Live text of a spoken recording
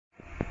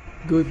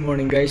Good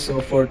morning guys. So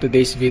for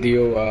today's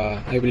video,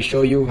 I will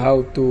show you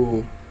how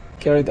to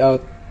carry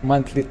out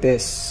monthly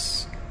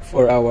tests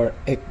for our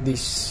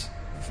Ecdis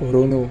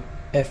Furuno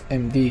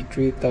FMD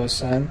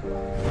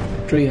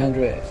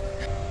 3300.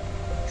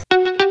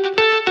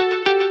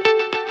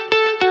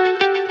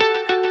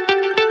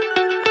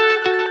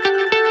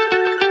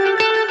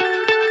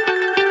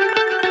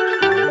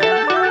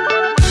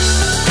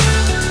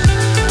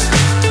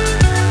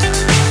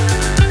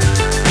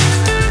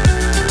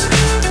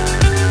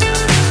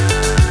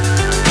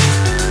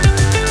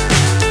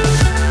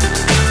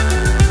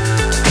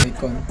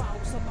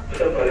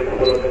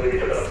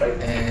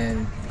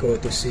 And go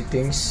to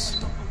settings.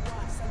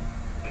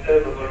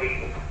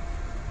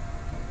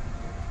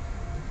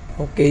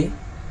 Okay,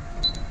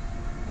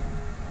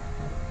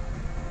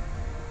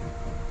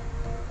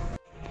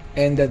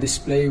 and the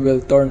display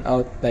will turn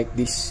out like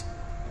this.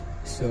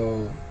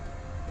 So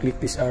click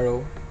this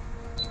arrow,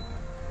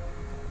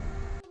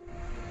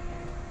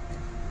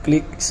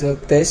 click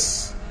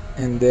self-test,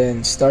 and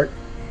then start,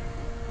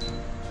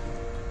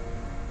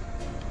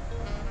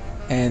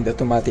 and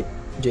automatic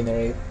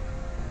generate.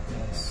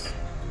 Yes.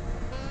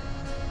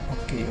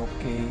 Okay.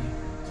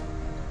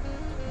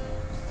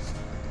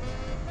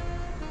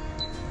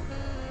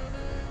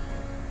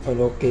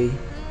 All okay.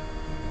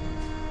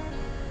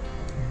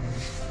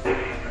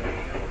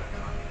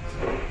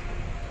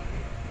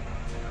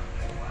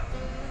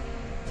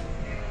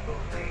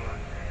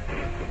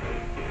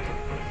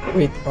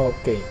 Wait,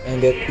 okay,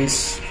 and that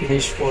is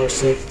finished for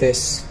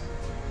self-test,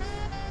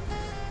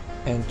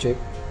 and check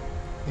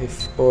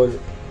if all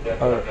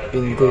are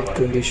in good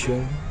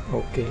condition.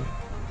 Okay,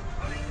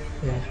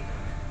 yeah.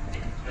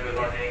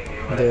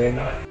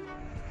 Then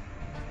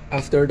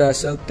after the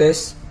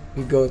self-test,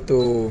 we go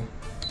to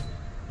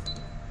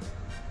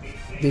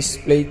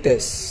display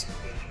test,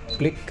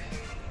 click,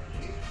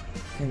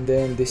 and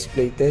then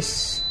display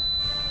test,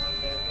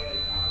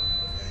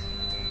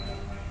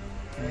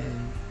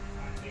 and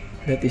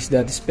that is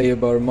the display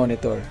of our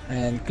monitor.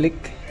 And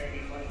click,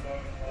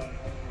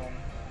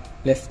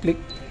 left click,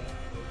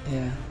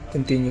 yeah,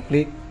 continue,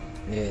 click,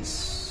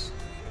 yes,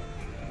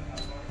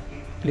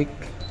 click,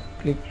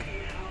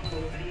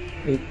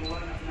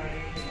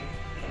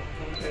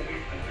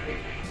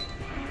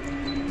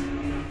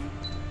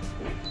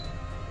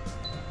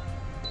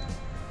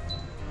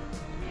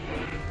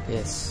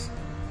 yes,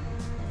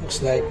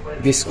 looks like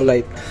disco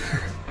light.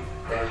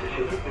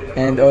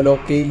 And all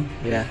okay,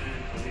 yeah.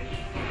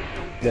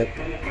 That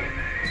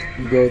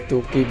we go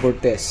to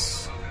keyboard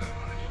test.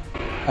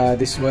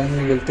 This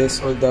one will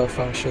test all the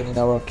function in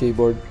our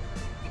keyboard,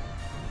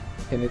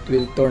 and it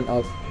will turn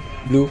out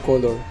blue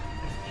color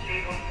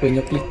when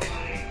you click.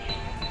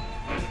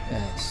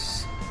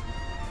 Yes,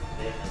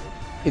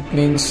 it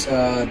means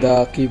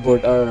the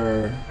keyboard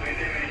are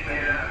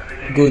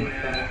good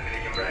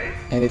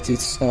and it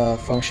is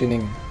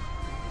functioning.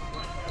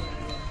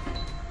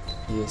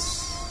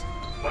 Yes.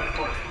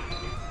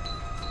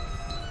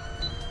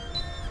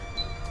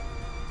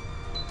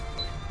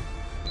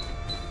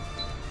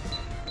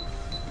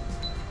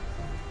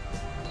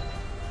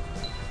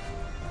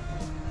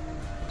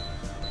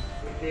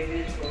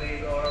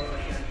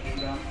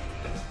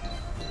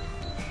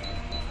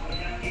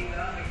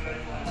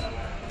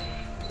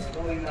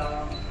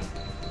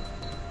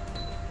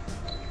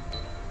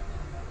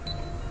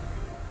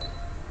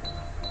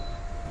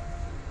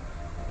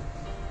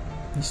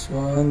 This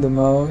one, the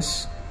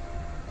mouse,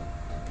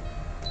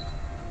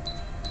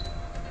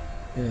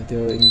 yeah,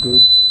 they're in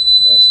good.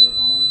 Buzzer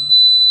on,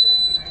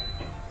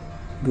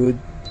 good,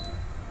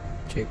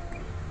 check,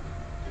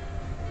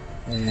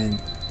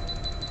 and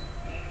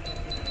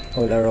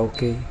all are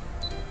okay.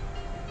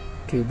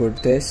 Keyboard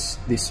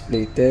test,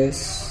 display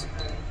test,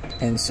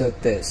 and self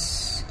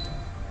test.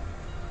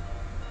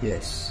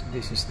 Yes,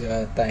 this is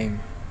the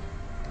time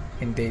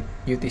and date,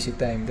 UTC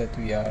time, that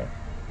we are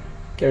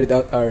carried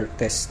out our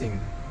testing.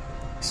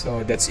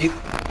 So that's it,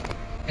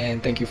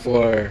 and thank you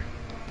for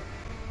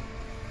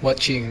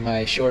watching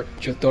my short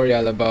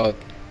tutorial about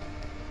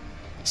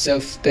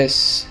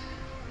self-test,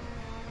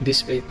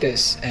 display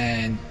test,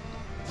 and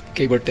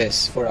keyboard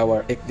test for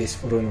our Ecdis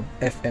Furuno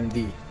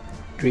FMD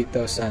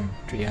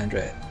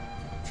 3300.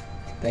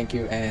 Thank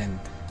you, and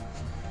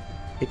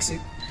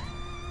exit.